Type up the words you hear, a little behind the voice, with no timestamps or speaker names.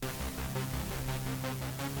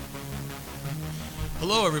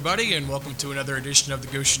Hello, everybody, and welcome to another edition of the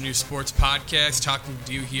Goshen News Sports Podcast. Talking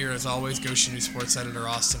to you here, as always, Goshen News Sports editor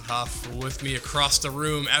Austin Huff. With me across the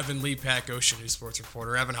room, Evan Lepak, Goshen News Sports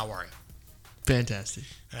reporter. Evan, how are you? Fantastic.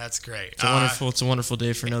 That's great. It's a wonderful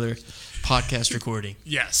day for another podcast recording.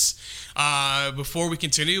 Yes. Before we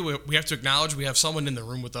continue, we have to acknowledge we have someone in the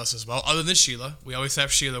room with us as well, other than Sheila. We always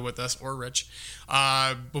have Sheila with us, or Rich.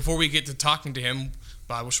 Before we get to talking to him,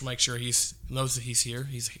 I wish we'll make sure he knows that he's here.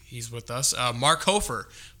 He's with us. Mark Hofer,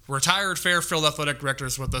 retired Fairfield Athletic Director,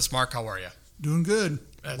 is with us. Mark, how are you? Doing good.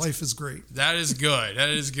 Life is great. That is good. That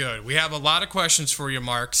is good. We have a lot of questions for you,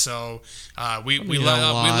 Mark. So we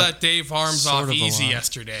let Dave Harms off easy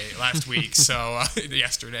last week. So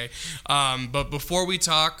yesterday. But before we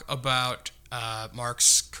talk about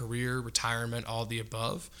Mark's career, retirement, all the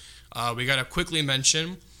above, we got to quickly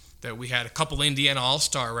mention that we had a couple Indiana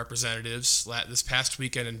All-Star representatives this past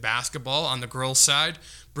weekend in basketball. On the girls' side,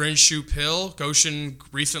 Bryn Shoup-Hill, Goshen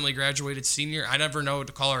recently graduated senior. I never know what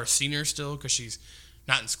to call her a senior still because she's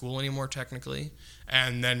not in school anymore technically.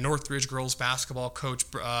 And then Northridge girls basketball coach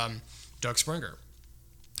Doug Springer.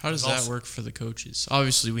 How does that work for the coaches?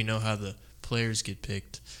 Obviously, we know how the players get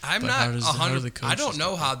picked. I'm not 100. I don't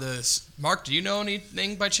know how this. Mark, do you know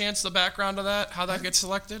anything by chance the background of that? How that gets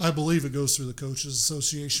selected? I believe it goes through the Coaches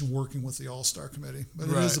Association working with the All-Star Committee, but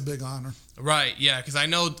it is a big honor. Right, yeah, because I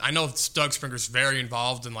know Doug Springer's very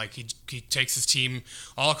involved, and like he takes his team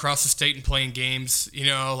all across the state and playing games. You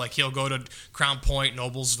know, like he'll go to Crown Point,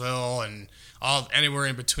 Noblesville, and anywhere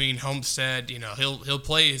in between, Homestead. You know, he'll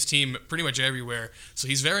play his team pretty much everywhere. So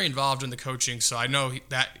he's very involved in the coaching. So I know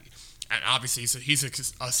that. And obviously, he's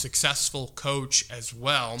a successful coach as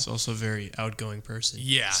well. He's also a very outgoing person.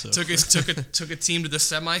 Yeah, so. took a team to the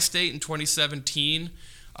semi-state in 2017.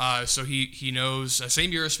 So he knows.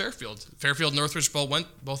 Same year as Fairfield. Fairfield and Northridge both went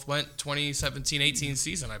 2017-18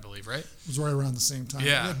 season, I believe, right? It was right around the same time.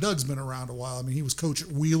 Yeah. Doug's been around a while. I mean, he was coach at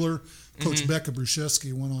Wheeler. Coach Becca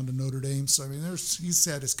Bruszewski went on to Notre Dame. So I mean, he's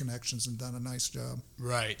had his connections and done a nice job.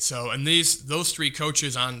 Right. So and those three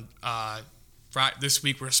coaches on. This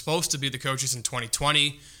week were supposed to be the coaches in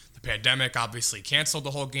 2020. The pandemic obviously canceled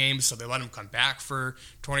the whole game, so they let them come back for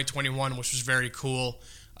 2021, which was very cool.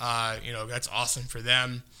 That's awesome for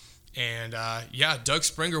them. And, Doug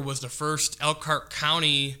Springer was the first Elkhart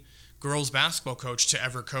County girls basketball coach to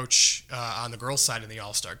ever coach on the girls' side in the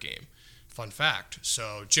All-Star game. Fun fact.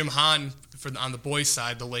 So Jim Hahn, on the boys'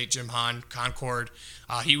 side, the late Jim Hahn, Concord,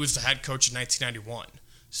 he was the head coach in 1991.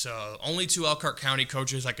 So only two Elkhart County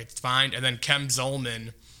coaches I could find, and then Kem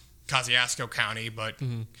Zolman, Kosciuszko County, but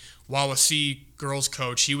Wawasee girls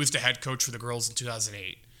coach. He was the head coach for the girls in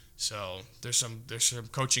 2008. So there's some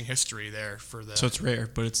coaching history there for the. So it's rare,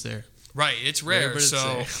 but it's there. Right, it's rare. It's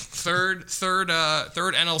so there. third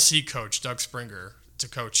NLC coach, Doug Springer, to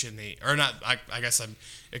coach in the or not. I guess I'm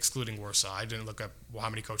excluding Warsaw. I didn't look up how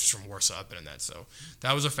many coaches from Warsaw have been in that. So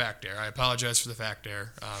that was a fact there. I apologize for the fact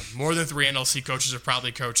there. More than 3 NLC coaches have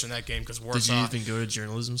probably coached in that game because Warsaw. Did you even go to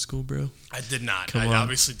journalism school, bro? I did not. Come I on.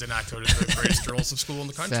 Obviously did not go to the greatest journalism school in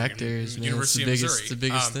the country. Factors, man. University of Missouri. It's the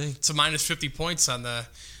biggest thing. It's a minus 50 points on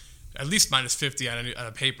at least minus 50 on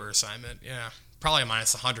a paper assignment. Yeah, probably a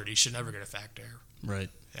minus 100. You should never get a fact error. Right.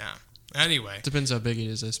 Yeah. Anyway. Depends how big it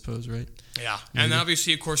is, I suppose, right? Yeah. And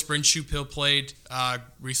obviously, of course, Bryn Shoup-Hill played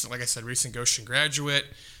recent Goshen graduate.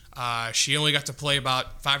 She only got to play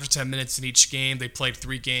about 5 to 10 minutes in each game. They played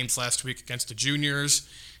 3 games last week against the juniors.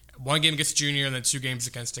 1 game against the junior and then 2 games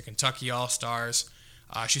against the Kentucky All-Stars.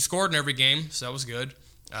 She scored in every game, so that was good.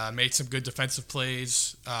 Made some good defensive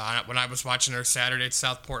plays. When I was watching her Saturday at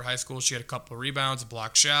Southport High School, she had a couple of rebounds, a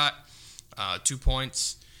block shot, 2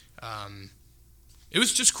 points. It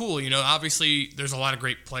was just cool, obviously there's a lot of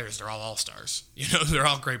great players. They're all all-stars. They're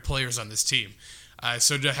all great players on this team.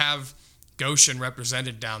 So to have Goshen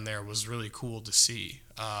represented down there was really cool to see.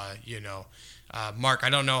 Mark, I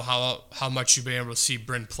don't know how much you've been able to see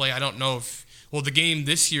Bryn play. I don't know if the game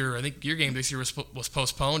this year, I think your game this year was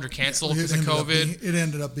postponed or canceled because of COVID. It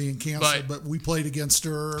ended up being canceled, but we played against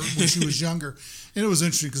her when she was younger. And it was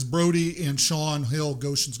interesting because Brody and Sean Hill,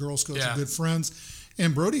 Goshen's girls coach, are good friends.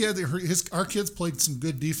 And Brody had our kids played some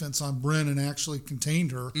good defense on Bryn and actually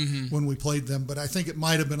contained her when we played them. But I think it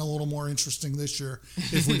might have been a little more interesting this year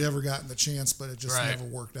if we'd ever gotten the chance, but it just never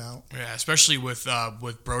worked out. Yeah, especially with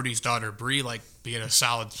Brody's daughter Bree, like being a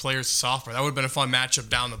solid player as a sophomore. That would have been a fun matchup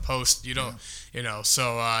down the post.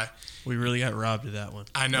 So we really got robbed of that one.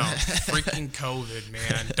 I know. Freaking COVID,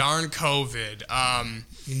 man. Darn COVID.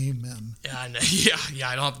 Amen. Yeah,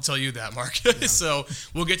 I don't have to tell you that, Mark. Yeah. So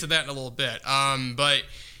we'll get to that in a little bit.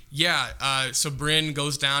 So Bryn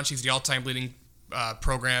goes down. She's the all-time leading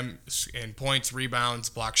program in points, rebounds,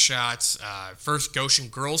 block shots. First Goshen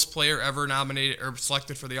girls player ever nominated or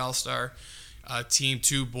selected for the All-Star team.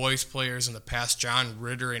 2 boys players in the past, John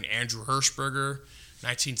Ritter and Andrew Hirschberger,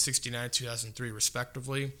 1969-2003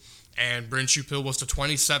 respectively. And Bryn Chupil was the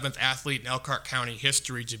 27th athlete in Elkhart County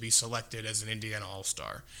history to be selected as an Indiana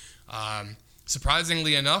All-Star.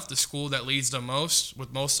 Surprisingly enough, the school that leads the most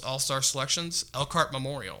with most All-Star selections, Elkhart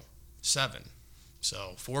Memorial, 7.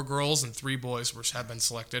 So 4 girls and 3 boys have been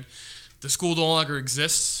selected. The school no longer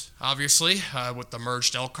exists, obviously, with the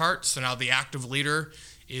merged Elkhart. So now the active leader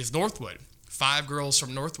is Northwood. 5 girls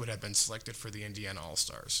from Northwood have been selected for the Indiana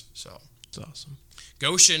All-Stars. So it's awesome.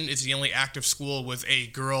 Goshen is the only active school with a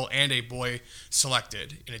girl and a boy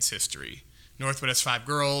selected in its history. Northwood has 5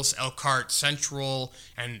 girls. Elkhart Central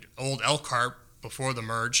and Old Elkhart, before the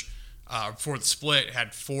merge, before the split,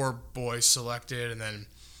 had 4 boys selected, and then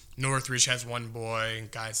Northridge has 1 boy,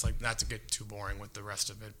 and guys like, not to get too boring with the rest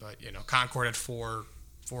of it, but Concord had 4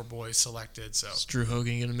 boys selected. So is Drew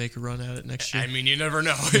Hogan going to make a run at it next year? I mean, you never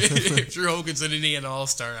know. If Drew Hogan's an Indiana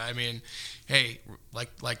All-Star, I mean, hey,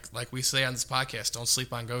 like we say on this podcast, don't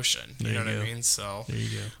sleep on Goshen. You know what I mean? So there you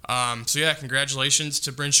go. So yeah, congratulations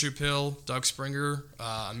to Bryn Chupil, Doug Springer.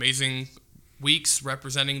 Amazing weeks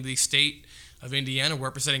representing the state of Indiana,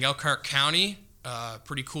 representing Elkhart County.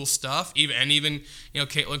 Pretty cool stuff. Even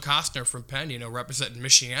Caitlin Costner from Penn, representing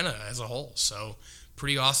Michiana as a whole. So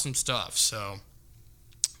pretty awesome stuff. So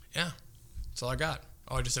yeah, that's all I got.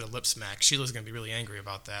 Oh, I just did a lip smack. Sheila's going to be really angry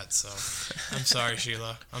about that, so I'm sorry,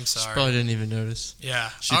 Sheila. I'm sorry. She probably didn't even notice. Yeah.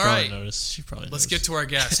 She all probably right. noticed. She probably Let's noticed. get to our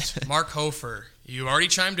guest, Mark Hofer. You already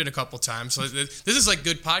chimed in a couple times, so this is like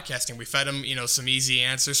good podcasting. We fed him, some easy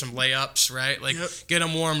answers, some layups, right? Like, Get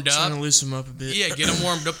him warmed up. Trying to loosen him up a bit. Yeah, get him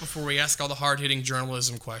warmed up before we ask all the hard-hitting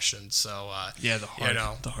journalism questions. So, the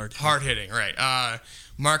hard-hitting, right.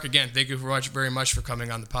 Mark, again, thank you very much for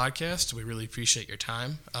coming on the podcast. We really appreciate your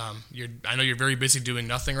time. I know you're very busy doing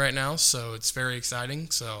nothing right now, so it's very exciting.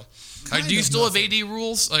 So, do you still have AD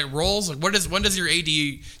roles? Like when does your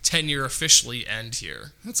AD tenure officially end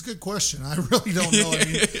here? That's a good question. I really don't know. I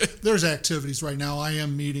mean, there's activities right now. I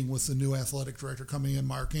am meeting with the new athletic director coming in,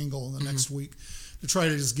 Mark Engel, in the next week, to try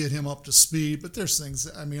to just get him up to speed. But there's things,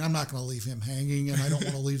 I'm not going to leave him hanging, and I don't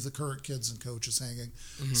want to leave the current kids and coaches hanging.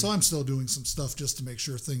 So I'm still doing some stuff just to make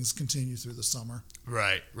sure things continue through the summer.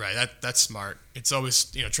 Right. That's smart. It's always,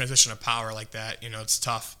 transition of power like that. It's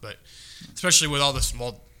tough, but especially with all this,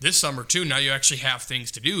 this summer too, now you actually have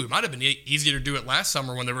things to do. It might have been easier to do it last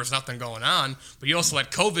summer when there was nothing going on, but you also had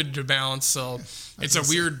COVID to balance. So it's a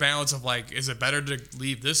weird balance of is it better to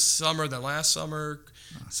leave this summer than last summer?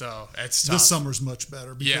 So it's tough. This summer's much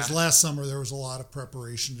better because last summer there was a lot of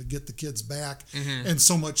preparation to get the kids back and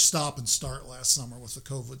so much stop and start last summer with the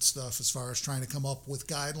COVID stuff as far as trying to come up with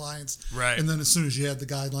guidelines. Right. And then as soon as you had the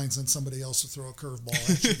guidelines, then somebody else would throw a curveball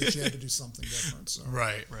at you that you had to do something different. So.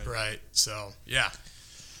 Right. So, yeah.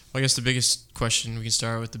 Well, I guess the biggest question, we can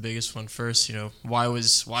start with the biggest one first. Why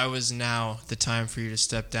was now the time for you to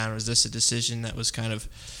step down? Was this a decision that was kind of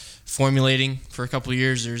formulating for a couple of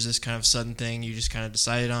years, or is this kind of sudden thing you just kind of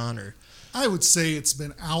decided on? Or I would say it's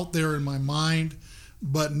been out there in my mind,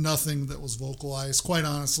 but nothing that was vocalized. Quite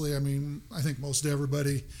honestly, I think most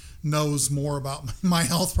everybody knows more about my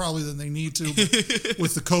health probably than they need to. But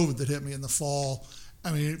with the COVID that hit me in the fall,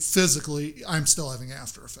 physically, I'm still having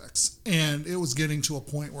after effects. And it was getting to a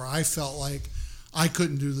point where I felt like I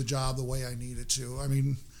couldn't do the job the way I needed to.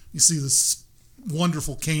 You see this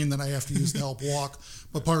wonderful cane that I have to use to help walk,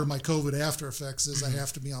 but part of my COVID after effects is I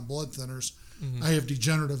have to be on blood thinners. I have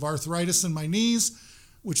degenerative arthritis in my knees,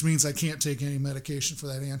 which means I can't take any medication for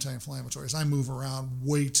that anti-inflammatories. I move around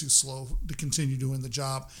way too slow to continue doing the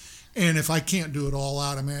job. And if I can't do it all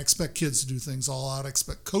out, I expect kids to do things all out. I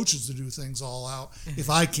expect coaches to do things all out. If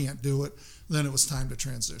I can't do it, then it was time to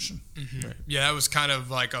transition. Right. Yeah, that was kind of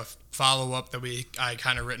like a follow-up that I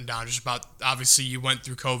kind of written down just about, obviously you went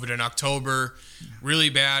through COVID in October, really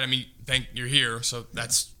bad. Thank you're here, so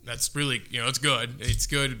that's really, it's good. It's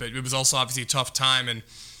good, but it was also obviously a tough time. And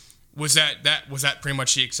was that pretty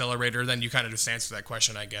much the accelerator? Then you kind of just answered that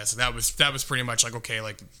question, I guess. That was pretty much like, okay,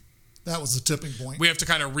 like that was the tipping point. We have to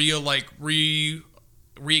kind of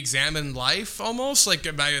re-examine life almost? Like,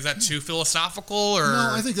 is that too philosophical? Or no,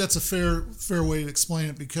 I think that's a fair way to explain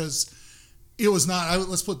it, because it was not,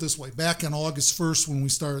 let's put it this way, back on August 1st when we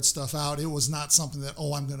started stuff out, it was not something that,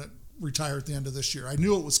 I'm going to retire at the end of this year. I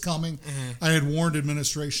knew it was coming. I had warned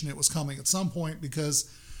administration it was coming at some point,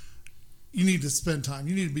 because you need to spend time.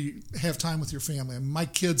 You need to have time with your family. I mean, my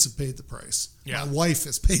kids have paid the price. Yeah. My wife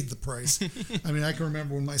has paid the price. I mean, I can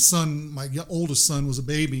remember when my oldest son was a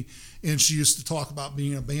baby, and she used to talk about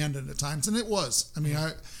being abandoned at times, and it was. I mean,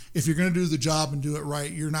 if you're going to do the job and do it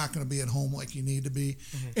right, you're not going to be at home like you need to be.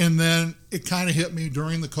 Mm-hmm. And then it kind of hit me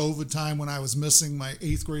during the COVID time when I was missing my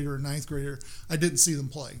 8th grader and 9th grader. I didn't see them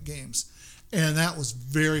play games. And that was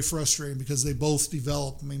very frustrating because they both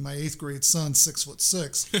developed. I mean, my 8th grade son,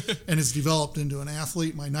 6'6", and has developed into an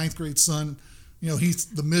athlete. My 9th grade son, he's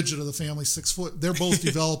the midget of the family, 6 foot. They're both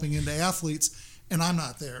developing into athletes, and I'm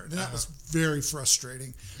not there. And that was very frustrating.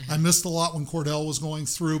 Mm-hmm. I missed a lot when Cordell was going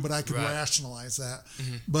through, but I could rationalize that.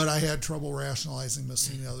 Mm-hmm. But I had trouble rationalizing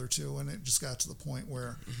missing the other two, and it just got to the point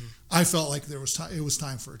where I felt like it was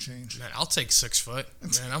time for a change. Man, I'll take 6 foot.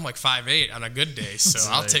 Man, I'm like 5'8" on a good day,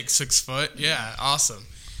 so I'll take 6 foot. Yeah, awesome.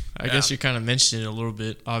 I guess you kind of mentioned it a little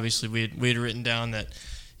bit. Obviously, we had written down that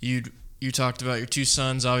you talked about your 2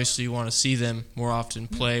 sons. Obviously, you want to see them more often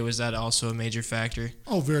play. Was that also a major factor?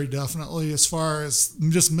 Oh, very definitely. As far as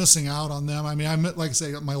just missing out on them, I mean, like I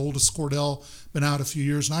say, my oldest Cordell been out a few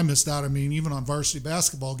years, and I missed out. I mean, even on varsity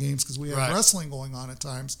basketball games because we had wrestling going on at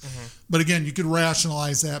times. Mm-hmm. But again, you could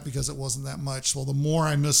rationalize that because it wasn't that much. Well, the more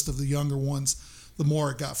I missed of the younger ones, the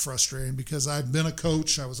more it got frustrating because I've been a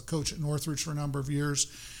coach. I was a coach at Northridge for a number of years.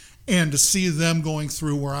 And to see them going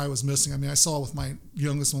through where I was missing, I mean, I saw with my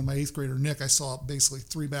youngest one, my 8th grader, Nick, I saw basically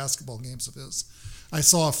 3 basketball games of his. I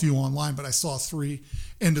saw a few online, but I saw 3.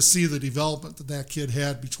 And to see the development that kid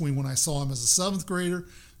had between when I saw him as a 7th grader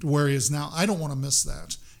to where he is now, I don't want to miss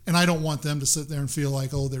that. And I don't want them to sit there and feel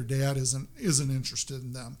like, oh, their dad isn't interested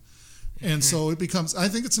in them. And so it becomes, I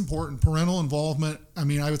think it's important, parental involvement. I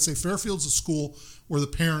mean, I would say Fairfield's a school where the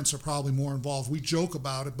parents are probably more involved. We joke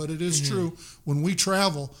about it, but it is true. When we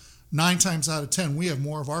travel, 9 times out of 10, we have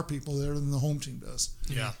more of our people there than the home team does.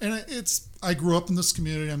 Yeah. And I grew up in this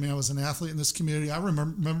community. I mean, I was an athlete in this community. I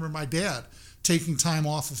remember my dad taking time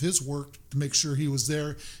off of his work to make sure he was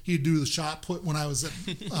there. He'd do the shot put when I was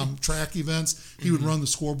at track events. He would run the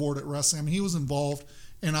scoreboard at wrestling. I mean, he was involved.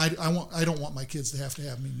 And I don't want my kids to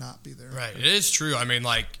have me not be there. Right. It is true. I mean,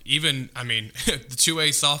 the 2A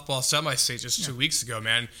softball semi-state just 2 weeks ago,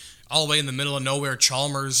 man, all the way in the middle of nowhere,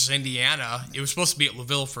 Chalmers, Indiana. It was supposed to be at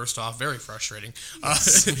LaVille, first off. Very frustrating.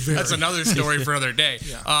 That's another story for another day.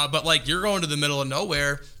 Yeah. But you're going to the middle of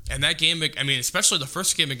nowhere, and that game, I mean, especially the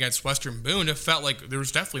first game against Western Boone, it felt like there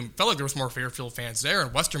was more Fairfield fans there,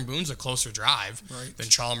 and Western Boone's a closer drive than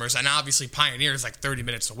Chalmers, and obviously Pioneer is like 30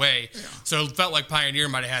 minutes away. Yeah. So it felt like Pioneer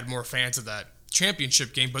might have had more fans at that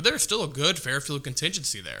championship game, but there's still a good Fairfield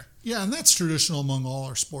contingency there. Yeah, and that's traditional among all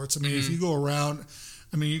our sports. I mean, if you go around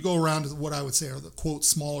to what I would say are the, quote,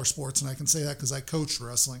 smaller sports, and I can say that because I coached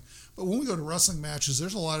wrestling. But when we go to wrestling matches,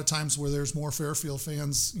 there's a lot of times where there's more Fairfield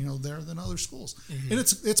fans, there than other schools. Mm-hmm. And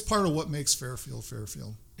it's part of what makes Fairfield.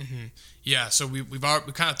 Mm-hmm. Yeah, so we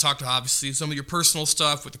kind of talked about, obviously, some of your personal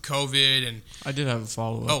stuff with the COVID. And I did have a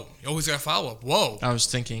follow-up. Oh, you always got a follow-up. Whoa. I was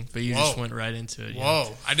thinking, but you just went right into it. Whoa.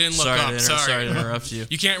 Yeah. I didn't look up. Sorry to interrupt you.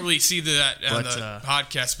 You can't really see that on the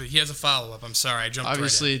podcast, but he has a follow-up. I'm sorry. I jumped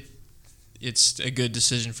obviously, right in. It's a good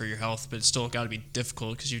decision for your health, but it's still got to be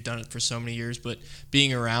difficult because you've done it for so many years. But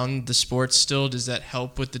being around the sports still, does that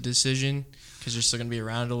help with the decision? Because you're still going to be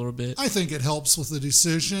around a little bit? I think it helps with the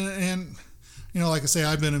decision. And, like I say,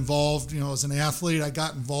 I've been involved, as an athlete. I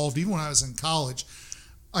got involved even when I was in college.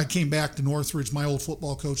 I came back to Northridge. My old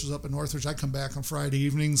football coach was up at Northridge. I'd come back on Friday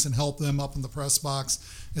evenings and help them up in the press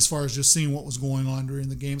box as far as just seeing what was going on during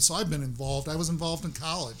the game. So I've been involved. I was involved in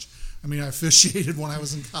college. I mean, I officiated when I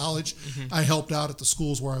was in college. Mm-hmm. I helped out at the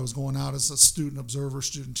schools where I was going out as a student observer,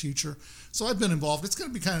 student teacher. So I've been involved. It's going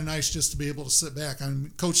to be kind of nice just to be able to sit back. I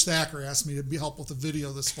mean, Coach Thacker asked me to help with a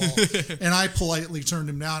video this fall, and I politely turned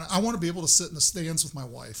him down. I want to be able to sit in the stands with my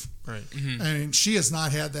wife. Right. Mm-hmm. I mean, she has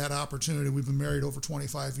not had that opportunity. We've been married over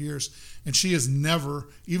 25 years, and she has never,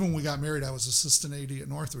 even when we got married, I was assistant AD at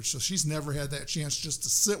Northridge, so she's never had that chance just to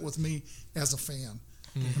sit with me as a fan.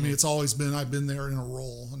 Mm-hmm. I mean, it's always been I've been there in a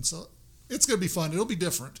role, and so it's going to be fun. It'll be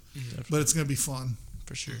different, but it's going to be fun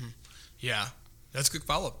for sure. Mm-hmm. Yeah, that's a good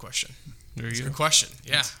follow-up question. There you go. Good question.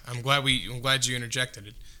 Yeah, I'm glad you interjected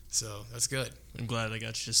it. So that's good. I'm glad I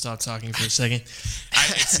got you to stop talking for a second.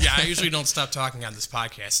 I usually don't stop talking on this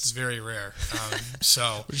podcast. It's very rare.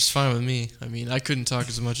 Which is fine with me. I mean, I couldn't talk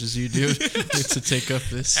as much as you do to take up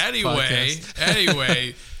this podcast.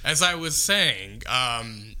 Anyway, as I was saying,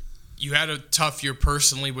 you had a tough year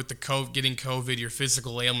personally with the getting COVID, your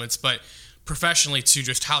physical ailments, but professionally too,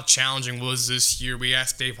 just how challenging was this year? We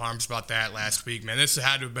asked Dave Harms about that last week. Man, this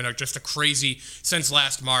had to have been just a crazy, since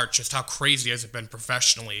last March, just how crazy has it been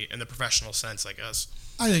professionally, in the professional sense, I guess?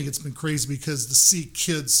 I think it's been crazy because to see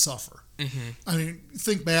kids suffer. Mm-hmm. I mean,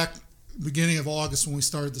 think back beginning of August when we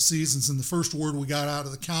started the seasons, and the first word we got out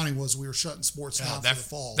of the county was we were shutting sports down for the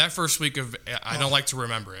fall. That first week of, I don't like to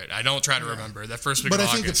remember it. I don't try to remember that first week of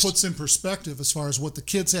August. But I think it puts in perspective as far as what the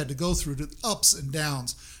kids had to go through, the ups and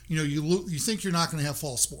downs. You know, you think you're not going to have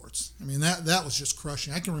fall sports. I mean, that was just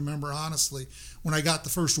crushing. I can remember, honestly, when I got the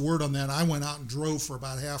first word on that, I went out and drove for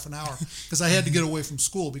about half an hour because I had to get away from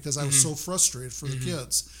school because I was so frustrated for the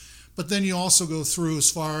kids. But then you also go through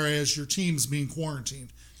as far as your teams being quarantined,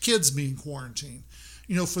 kids being quarantined.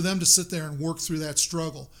 You know, for them to sit there and work through that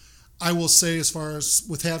struggle. I will say, as far as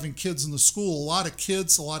with having kids in the school, a lot of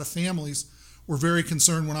kids, a lot of families were very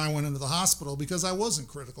concerned when I went into the hospital because I was in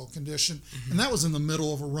critical condition. And that was in the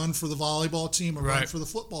middle of a run for the volleyball team, a run for the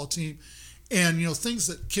football team. And, you know, things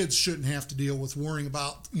that kids shouldn't have to deal with worrying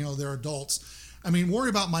about, you know, their adults. I mean, worry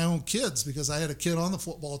about my own kids because I had a kid on the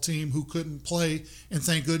football team who couldn't play, and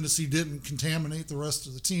thank goodness he didn't contaminate the rest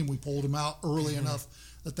of the team. We pulled him out early enough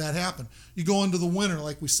that happened. You go into the winter,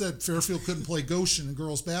 like we said, Fairfield couldn't play Goshen in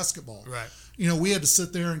girls basketball. Right. You know, we had to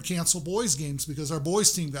sit there and cancel boys' games because our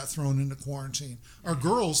boys' team got thrown into quarantine. Our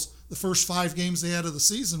girls, the first 5 games they had of the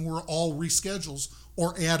season were all reschedules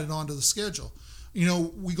or added onto the schedule. You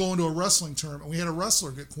know, we go into a wrestling tournament. We had a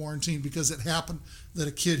wrestler get quarantined because it happened that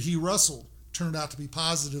a kid he wrestled turned out to be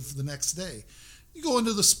positive the next day. You go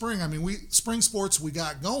into the spring. I mean, spring sports we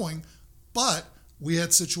got going, but we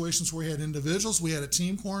had situations where we had individuals. We had a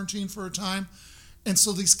team quarantine for a time. And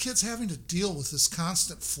so these kids having to deal with this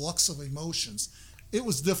constant flux of emotions, it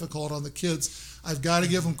was difficult on the kids. I've got to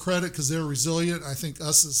give them credit because they're resilient. I think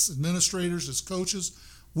us as administrators, as coaches,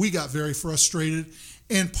 we got very frustrated.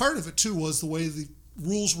 And part of it, too, was the way the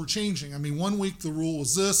rules were changing. I mean, one week the rule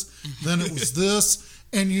was this, then it was this,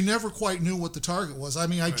 and you never quite knew what the target was. I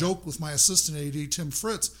mean, I joked with my assistant AD, Tim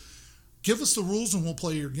Fritz, give us the rules and we'll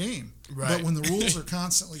play your game. Right. But when the rules are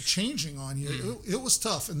constantly changing on you, it was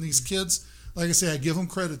tough. And these kids, like I say, I give them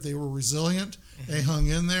credit. They were resilient. They hung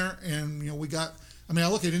in there. And, you know, I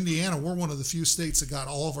look at Indiana. We're one of the few states that got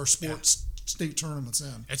all of our sports state tournaments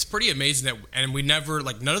in. It's pretty amazing that, and we never,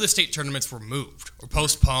 like, none of the state tournaments were moved or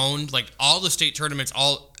postponed. Like, all the state tournaments,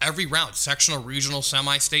 every round, sectional, regional,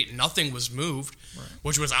 semi-state, nothing was moved,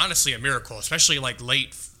 which was honestly a miracle, especially like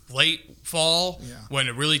late fall when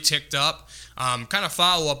it really ticked up. Kind of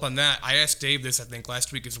follow up on that, I asked Dave this, I think,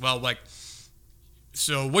 last week as well. Like,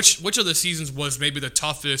 so which of the seasons was maybe the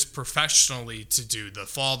toughest professionally to do? The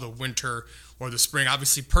fall, the winter, or the spring?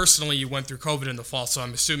 Obviously, personally, you went through COVID in the fall, so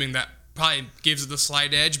I'm assuming that probably gives it the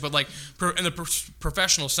slight edge. But like in the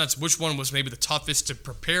professional sense, which one was maybe the toughest to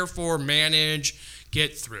prepare for, manage,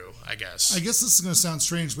 get through, I guess? I guess this is going to sound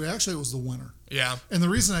strange, but actually it was the winter. Yeah. And the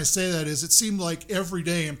reason I say that is it seemed like every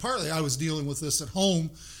day, and partly I was dealing with this at home.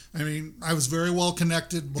 I mean, I was very well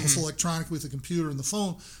connected, both electronically with the computer and the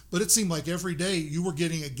phone, but it seemed like every day you were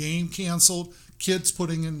getting a game canceled, kids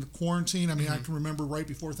putting in quarantine. I mean, I can remember right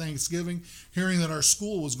before Thanksgiving hearing that our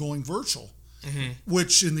school was going virtual,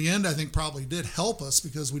 which in the end I think probably did help us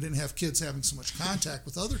because we didn't have kids having so much contact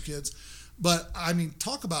with other kids. But, I mean,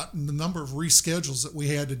 talk about the number of reschedules that we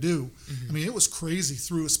had to do. I mean, it was crazy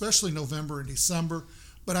through, especially November and December.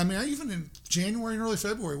 But, I mean, even in January and early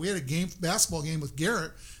February, we had a basketball game with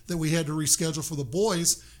Garrett that we had to reschedule for the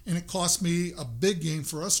boys, and it cost me a big game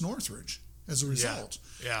for us, Northridge, as a result.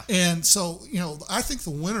 Yeah. And so, you know, I think the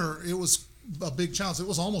winter, it was a big challenge. It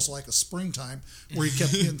was almost like a springtime where you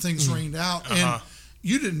kept getting things rained out. And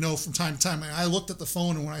you didn't know from time to time. I looked at the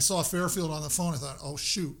phone, and when I saw Fairfield on the phone, I thought, oh,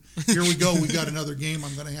 shoot, here we go. We got another game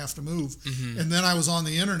I'm going to have to move. And then I was on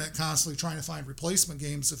the internet constantly trying to find replacement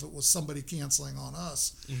games if it was somebody canceling on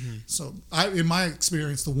us. So in my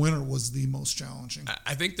experience, the winter was the most challenging.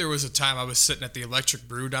 I think there was a time I was sitting at the Electric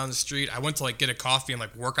Brew down the street. I went to like get a coffee and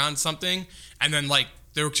like work on something, and then like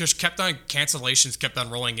there were just cancellations kept on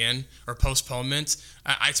rolling in or postponements.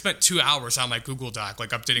 I spent 2 hours on my Google Doc, like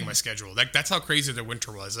updating my schedule. Like that's how crazy the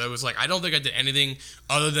winter was. It was like, I don't think I did anything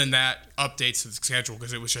other than that updates to the schedule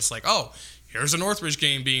because it was just like, oh, here's a Northridge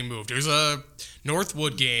game being moved. Here's a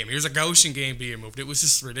Northwood game. Here's a Goshen game being moved. It was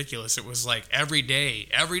just ridiculous. It was like every day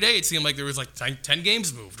it seemed like there was like 10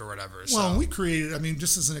 games moved or whatever. Well, we created, I mean,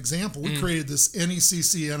 just as an example, we created this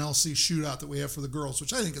NECC NLC shootout that we have for the girls,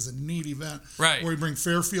 which I think is a neat event. Right. Where we bring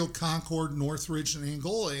Fairfield, Concord, Northridge, and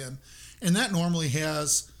Angola in. And that normally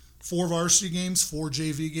has 4 varsity games, 4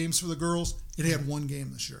 JV games for the girls. It had 1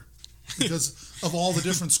 game this year. because of all the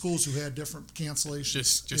different schools who had different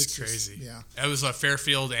cancellations. Just crazy. Yeah. It was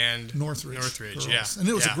Fairfield and Northridge, yeah. And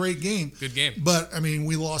it was a great game. Good game. But, I mean,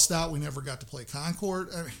 we lost out. We never got to play Concord.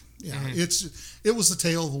 I mean, it was the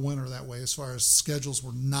tail of the winter that way as far as schedules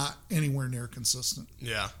were not anywhere near consistent.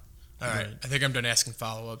 Yeah. All right. I think I'm done asking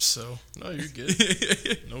follow-ups, so. No, you're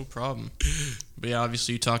good. No problem. But, yeah,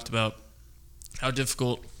 obviously you talked about how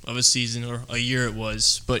difficult of a season or a year it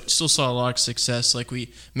was, but still saw a lot of success like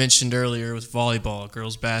we mentioned earlier with volleyball,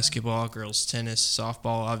 girls basketball, girls tennis,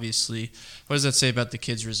 softball, obviously. What does that say about the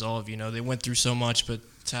kids' resolve? You know, they went through so much, but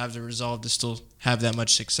to have the resolve to still have that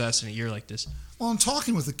much success in a year like this. Well, I'm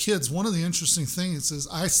talking with the kids. One of the interesting things is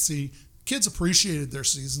I see kids appreciated their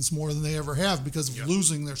seasons more than they ever have because of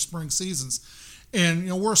losing their spring seasons.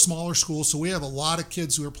 And, we're a smaller school, so we have a lot of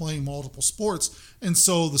kids who are playing multiple sports. And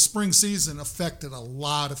so the spring season affected a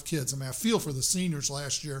lot of kids. I mean, I feel for the seniors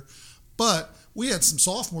last year, but we had some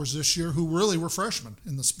sophomores this year who really were freshmen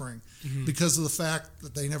in the spring because of the fact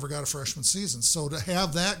that they never got a freshman season. So to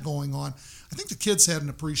have that going on, I think the kids had an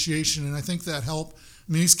appreciation, and I think that helped.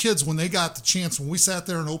 I mean, these kids, when they got the chance, when we sat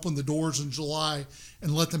there and opened the doors in July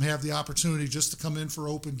and let them have the opportunity just to come in for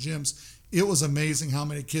open gyms, it was amazing how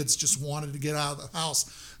many kids just wanted to get out of the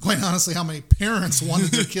house. Quite honestly, how many parents wanted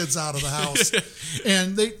their kids out of the house.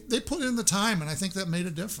 And they put in the time, and I think that made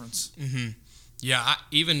a difference. Mm-hmm. Yeah,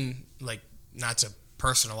 even, not to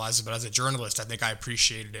personalize it, but as a journalist, I think I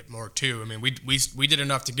appreciated it more, too. I mean, we did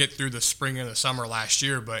enough to get through the spring and the summer last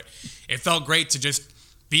year, but it felt great to just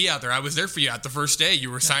be out there. I was there for you at the first day. You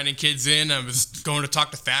were signing kids in. I was going to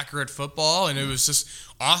talk to Thacker at football, and it was just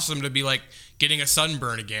awesome to be getting a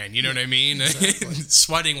sunburn again. You know what I mean? Exactly.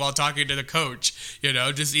 Sweating while talking to the coach.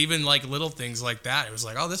 Just even little things like that. It was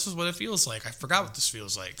oh, this is what it feels like. I forgot what this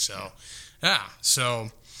feels like. So, yeah. So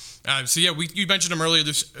you mentioned him earlier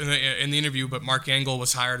in the interview, but Mark Engel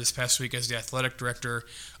was hired this past week as the athletic director.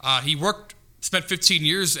 He spent 15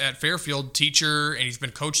 years at Fairfield, teacher, and he's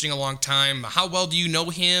been coaching a long time. How well do you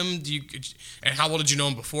know him? And how well did you know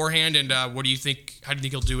him beforehand? And what do you think? How do you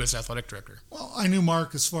think he'll do as athletic director? Well, I knew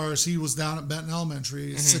Mark as far as he was down at Benton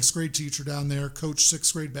Elementary. He's a sixth grade teacher down there, coached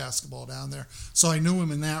sixth grade basketball down there. So I knew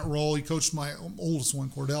him in that role. He coached my oldest one,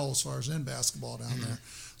 Cordell, as far as in basketball down there.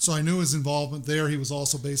 So I knew his involvement there. He was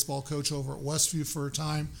also baseball coach over at Westview for a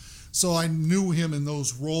time. So I knew him in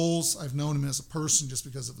those roles. I've known him as a person just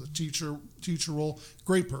because of the teacher role.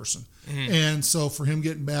 Great person. And so for him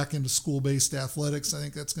getting back into school-based athletics, I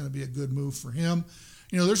think that's going to be a good move for him.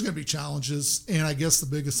 There's going to be challenges, and I guess the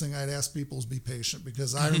biggest thing I'd ask people is be patient,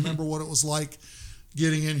 because I remember what it was like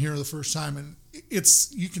getting in here the first time, and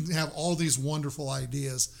you can have all these wonderful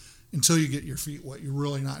ideas until you get your feet wet. You're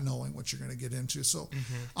really not knowing what you're going to get into. So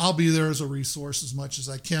I'll be there as a resource as much as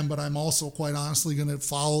I can, but I'm also quite honestly going to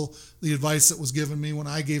follow the advice that was given me when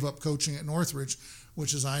I gave up coaching at Northridge,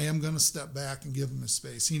 which is I am going to step back and give him his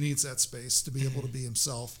space. He needs that space to be able to be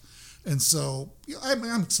himself. And so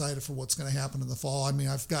I'm excited for what's going to happen in the fall. I mean,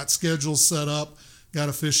 I've got schedules set up, got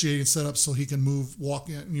officiating set up so he can walk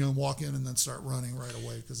in and then start running right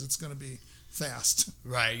away, because it's going to be fast.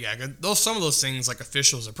 Right, yeah. Some of those things, like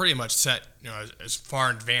officials, are pretty much set, as far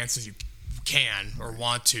in advance as you can or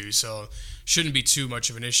want to. So shouldn't be too much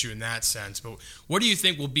of an issue in that sense. But what do you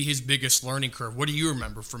think will be his biggest learning curve? What do you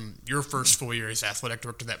remember from your first full year as athletic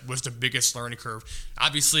director that was the biggest learning curve?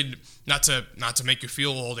 Obviously, not to make you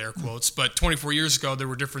feel old, air quotes, but 24 years ago there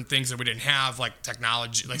were different things that we didn't have, like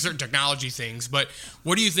technology, like certain technology things. But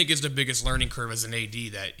what do you think is the biggest learning curve as an AD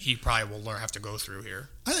that he probably will have to go through here?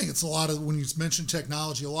 I think it's a lot of, when you mention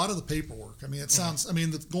technology, a lot of the paperwork. I mean, it sounds,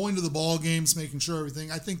 going to the ball games, making sure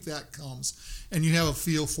everything, I think that comes, and you have a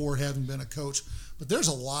feel for it having been a coach. But there's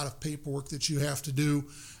a lot of paperwork that you have to do,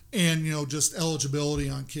 and, just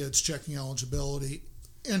eligibility on kids, checking eligibility,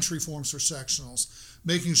 entry forms for sectionals,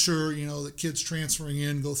 making sure, that kids transferring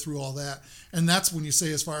in go through all that. And that's when you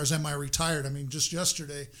say, as far as am I retired? I mean, just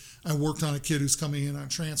yesterday I worked on a kid who's coming in on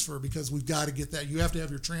transfer, because we've got to get that. You have to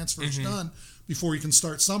have your transfers done before you can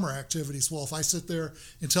start summer activities. Well, if I sit there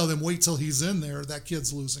and tell them wait till he's in there, that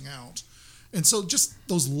kid's losing out. And so just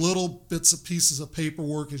those little bits of pieces of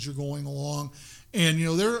paperwork as you're going along. And,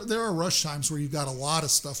 there are rush times where you've got a lot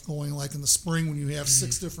of stuff going, like in the spring when you have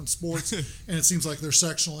 6 different sports and it seems like their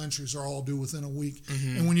sectional entries are all due within a week.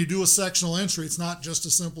 And when you do a sectional entry, it's not just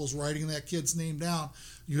as simple as writing that kid's name down.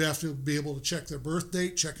 You have to be able to check their birth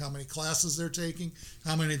date, check how many classes they're taking,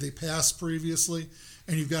 how many they passed previously,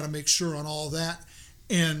 and you've got to make sure on all that.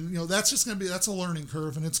 And, that's just going to be, that's a learning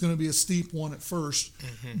curve, and it's going to be a steep one at first.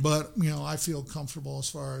 But, I feel comfortable as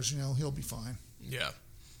far as, he'll be fine. Yeah.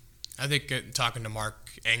 I think talking to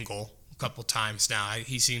Mark Engel a couple times now,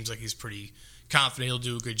 he seems like he's pretty confident he'll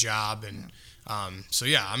do a good job. And so,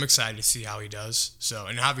 yeah, I'm excited to see how he does. So,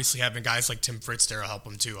 and obviously having guys like Tim Fritz there will help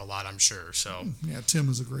him too a lot, I'm sure. So, yeah, Tim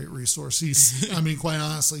is a great resource. He's, I mean, quite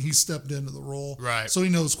honestly, he stepped into the role. Right. So he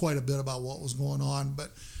knows quite a bit about what was going on.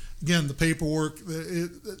 But again, the paperwork,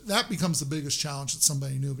 that becomes the biggest challenge that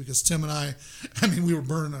somebody knew, because Tim and I mean, we were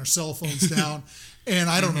burning our cell phones down.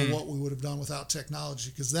 And I don't know what we would have done without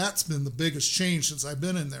technology, because that's been the biggest change since I've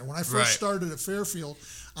been in there. When I first started at Fairfield,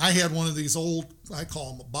 I had one of these old, I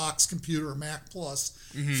call them a box computer, a Mac Plus.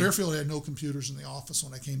 Fairfield had no computers in the office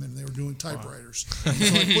when I came in. They were doing typewriters. Wow.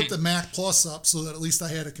 So I put the Mac Plus up so that at least I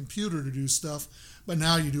had a computer to do stuff. But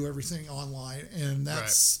now you do everything online, and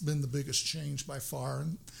that's been the biggest change by far.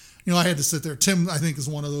 And, you know, I had to sit there. Tim, I think, is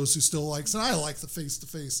one of those who still likes, and I like the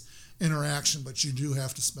face-to-face interaction, but you do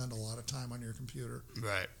have to spend a lot of time on your computer.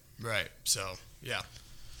 Right. So, yeah.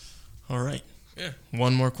 All right. Yeah.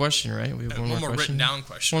 One more question, right? We have one more written down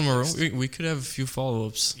question. One more. We could have a few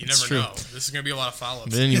follow-ups. You never know. This is going to be a lot of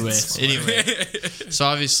follow-ups. But anyway. So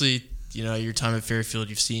obviously, you know, your time at Fairfield,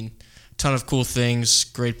 you've seen a ton of cool things,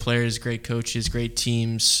 great players, great coaches, great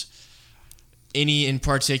teams. Any in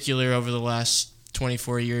particular over the last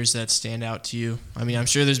 24 years that stand out to you? I mean, I'm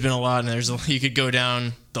sure there's been a lot, and you could go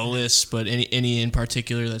down the list, but any in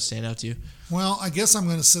particular that stand out to you? Well, I guess I'm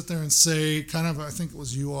going to sit there and say, kind of, I think it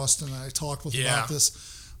was you, Austin, that I talked with about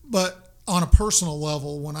this. But on a personal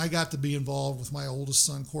level, when I got to be involved with my oldest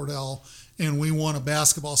son, Cordell, and we won a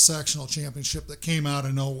basketball sectional championship that came out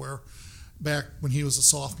of nowhere back when he was a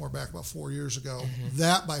sophomore, back about 4 years ago,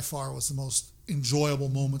 that by far was the most enjoyable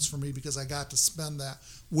moments for me, because I got to spend that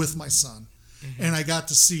with my son. And I got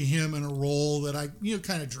to see him in a role that I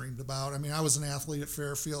kind of dreamed about. I mean, I was an athlete at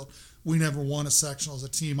Fairfield. We never won a sectional as a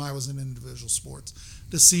team. I was in individual sports.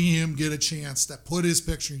 To see him get a chance to put his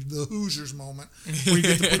picture, the Hoosiers moment, where you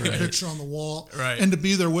get to put your picture on the wall, and to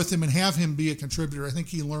be there with him and have him be a contributor. I think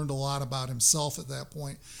he learned a lot about himself at that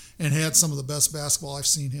point and had some of the best basketball I've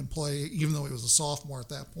seen him play, even though he was a sophomore at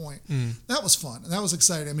that point. That was fun. And that was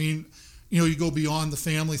exciting. I mean, you go beyond the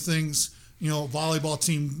family things. Volleyball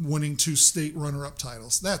team winning 2 state runner-up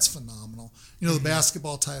titles. That's phenomenal. The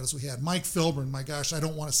basketball titles we had. Mike Filburn, my gosh, I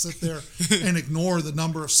don't want to sit there and ignore the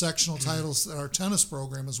number of sectional titles that our tennis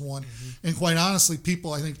program has won. And quite honestly,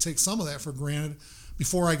 people, I think, take some of that for granted.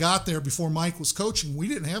 Before I got there, before Mike was coaching, we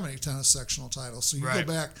didn't have any tennis sectional titles. So you go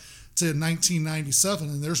back to 1997,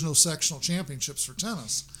 and there's no sectional championships for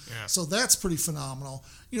tennis. Yeah. So that's pretty phenomenal.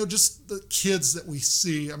 Just the kids that we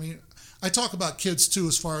see. I mean, I talk about kids, too,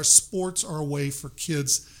 as far as sports are a way for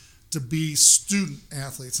kids to be student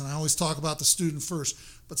athletes. And I always talk about the student first.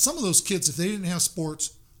 But some of those kids, if they didn't have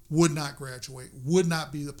sports, would not graduate, would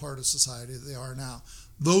not be the part of society that they are now.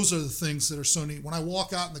 Those are the things that are so neat. When I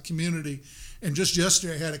walk out in the community, and just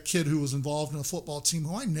yesterday I had a kid who was involved in a football team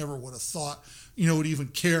who I never would have thought, would even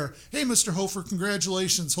care. Hey, Mr. Hofer,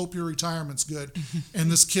 congratulations. Hope your retirement's good.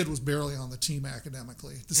 And this kid was barely on the team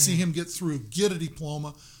academically. To see him get through, get a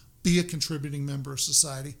diploma, be a contributing member of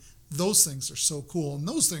society. Those things are so cool, and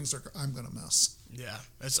those things I'm going to miss. Yeah,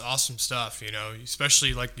 that's awesome stuff,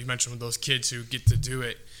 especially like you mentioned with those kids who get to do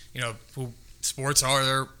it, who sports are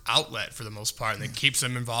their outlet for the most part, and it keeps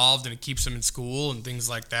them involved, and it keeps them in school and things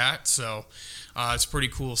like that. So it's pretty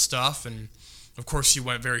cool stuff. And of course, you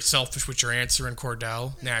went very selfish with your answer in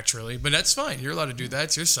Cordell, naturally, but that's fine. You're allowed to do that.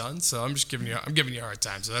 It's your son, so I'm giving you a hard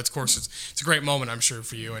time. So that's, of course, it's a great moment, I'm sure,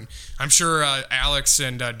 for you, and I'm sure Alex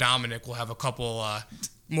and Dominic will have a couple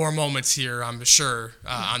more moments here, I'm sure,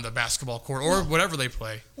 on the basketball court or whatever they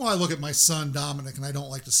play. Well, I look at my son Dominic, and I don't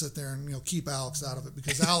like to sit there and keep Alex out of it,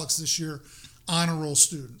 because Alex this year, honor roll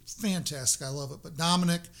student, fantastic, I love it. But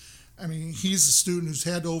Dominic, I mean, he's a student who's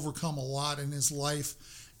had to overcome a lot in his life.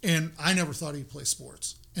 And I never thought he'd play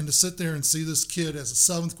sports. And to sit there and see this kid as a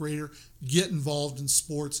 7th grader get involved in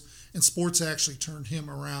sports, and sports actually turned him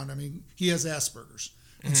around. I mean, he has Asperger's,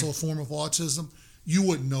 and so a form of autism. You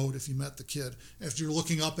wouldn't know it if you met the kid, if you're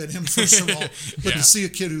looking up at him, first of all. But to see a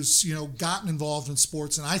kid who's, gotten involved in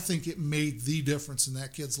sports, and I think it made the difference in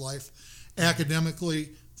that kid's life. Academically,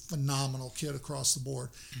 phenomenal kid across the board.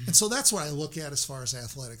 And so that's what I look at as far as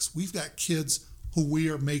athletics. We've got kids who we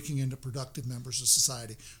are making into productive members of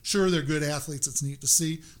society. Sure, they're good athletes, it's neat to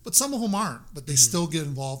see, but some of them aren't, but they still get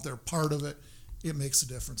involved, they're part of it, it makes a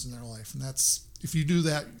difference in their life, and that's, if you do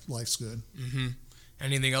that, life's good.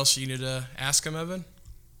 Anything else you need to ask him, Evan?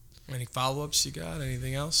 Any follow-ups you got,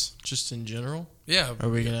 anything else? Just in general? Yeah. Are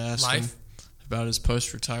we going to ask him about his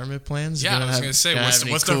post-retirement plans? Yeah, I was going to say,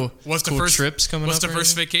 what's the first trips coming up? What's the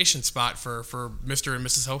first vacation spot for Mr. and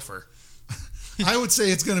Mrs. Hofer? I would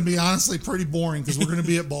say it's going to be honestly pretty boring because we're going to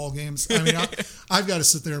be at ball games. I mean, I've got to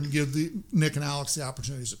sit there and give Nick and Alex the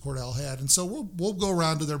opportunities that Cordell had, and so we'll go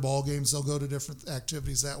around to their ball games. They'll go to different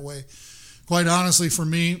activities that way. Quite honestly, for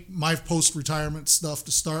me, my post-retirement stuff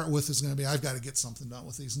to start with is going to be I've got to get something done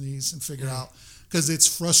with these knees and figure out, because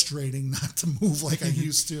it's frustrating not to move like I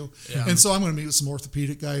used to. And so I'm going to meet with some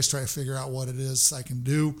orthopedic guys, try to figure out what it is I can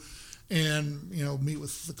do, and meet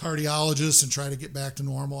with the cardiologist and try to get back to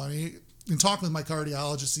normal. I mean, in talking with my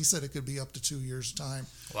cardiologist, he said it could be up to 2 years' time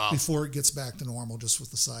before it gets back to normal, just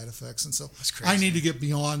with the side effects. And so I need to get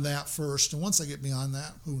beyond that first. And once I get beyond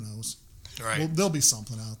that, who knows? Right. Well, there'll be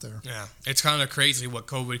something out there. Yeah. It's kind of crazy what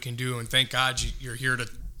COVID can do. And thank God you're here to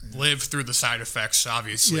live through the side effects,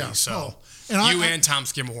 obviously. Yeah. So and Tom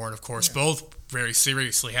Skimmelhorn, of course, both very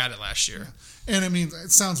seriously had it last year. Yeah. And I mean,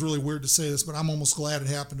 it sounds really weird to say this, but I'm almost glad it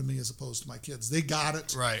happened to me as opposed to my kids. They got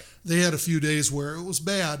it. Right. They had a few days where it was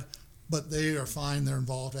bad, but they are fine. They're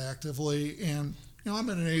involved actively. And, I'm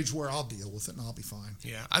at an age where I'll deal with it and I'll be fine.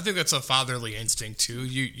 Yeah. I think that's a fatherly instinct, too.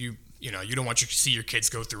 You don't want to see your kids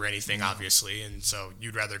go through anything, obviously, and so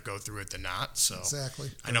you'd rather go through it than not. So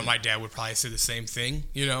exactly. I know my dad would probably say the same thing,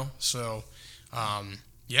 So,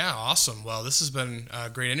 yeah, awesome. Well, this has been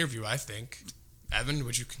a great interview, I think. Evan,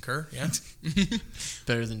 would you concur? Yeah.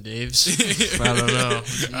 Better than Dave's. I don't know.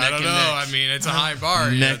 I don't know. I mean, it's a high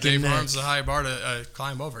bar. Dave Arm's a high bar to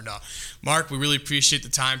climb over. No, Mark, we really appreciate the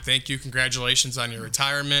time. Thank you. Congratulations on your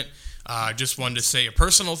retirement. Just wanted to say a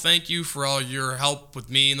personal thank you for all your help with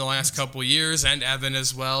me in the last couple of years, and Evan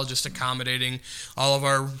as well, just accommodating all of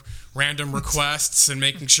our random requests and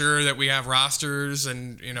making sure that we have rosters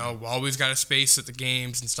and, always got a space at the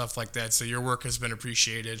games and stuff like that. So your work has been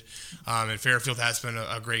appreciated. And Fairfield has been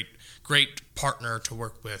a great partner to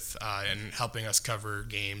work with in helping us cover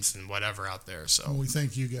games and whatever out there. So we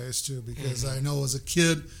thank you guys too, because I know as a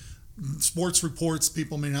kid, sports reports,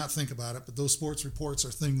 people may not think about it, but those sports reports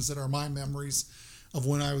are things that are my memories of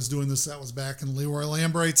when I was doing this. That was back in Leroy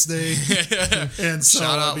Lambright's day. And so,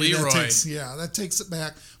 shout out Leroy. That takes it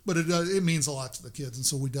back. But it means a lot to the kids, and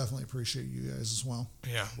so we definitely appreciate you guys as well.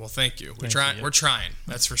 Yeah, well, thank you. We're trying.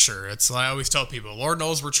 That's for sure. It's like I always tell people, Lord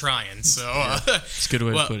knows we're trying. So it's a good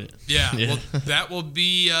way to put it. Yeah. Well, that will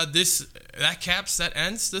be that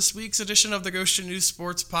ends this week's edition of the Goshen News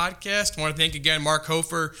Sports Podcast. I want to thank again Mark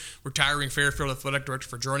Hofer, retiring Fairfield Athletic Director,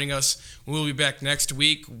 for joining us. We'll be back next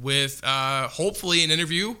week with hopefully an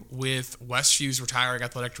interview with Westview's retiring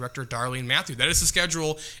Athletic Director, Darlene Matthew. That is the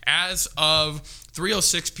schedule as of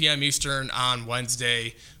 3:06 p.m. Eastern on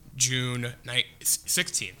Wednesday, June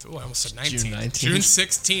 16th. Oh, I almost said 19th. June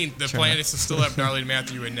 16th. The plan is to still have Darlene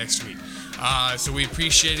Matthew in next week. So we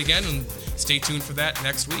appreciate it again, and stay tuned for that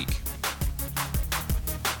next week.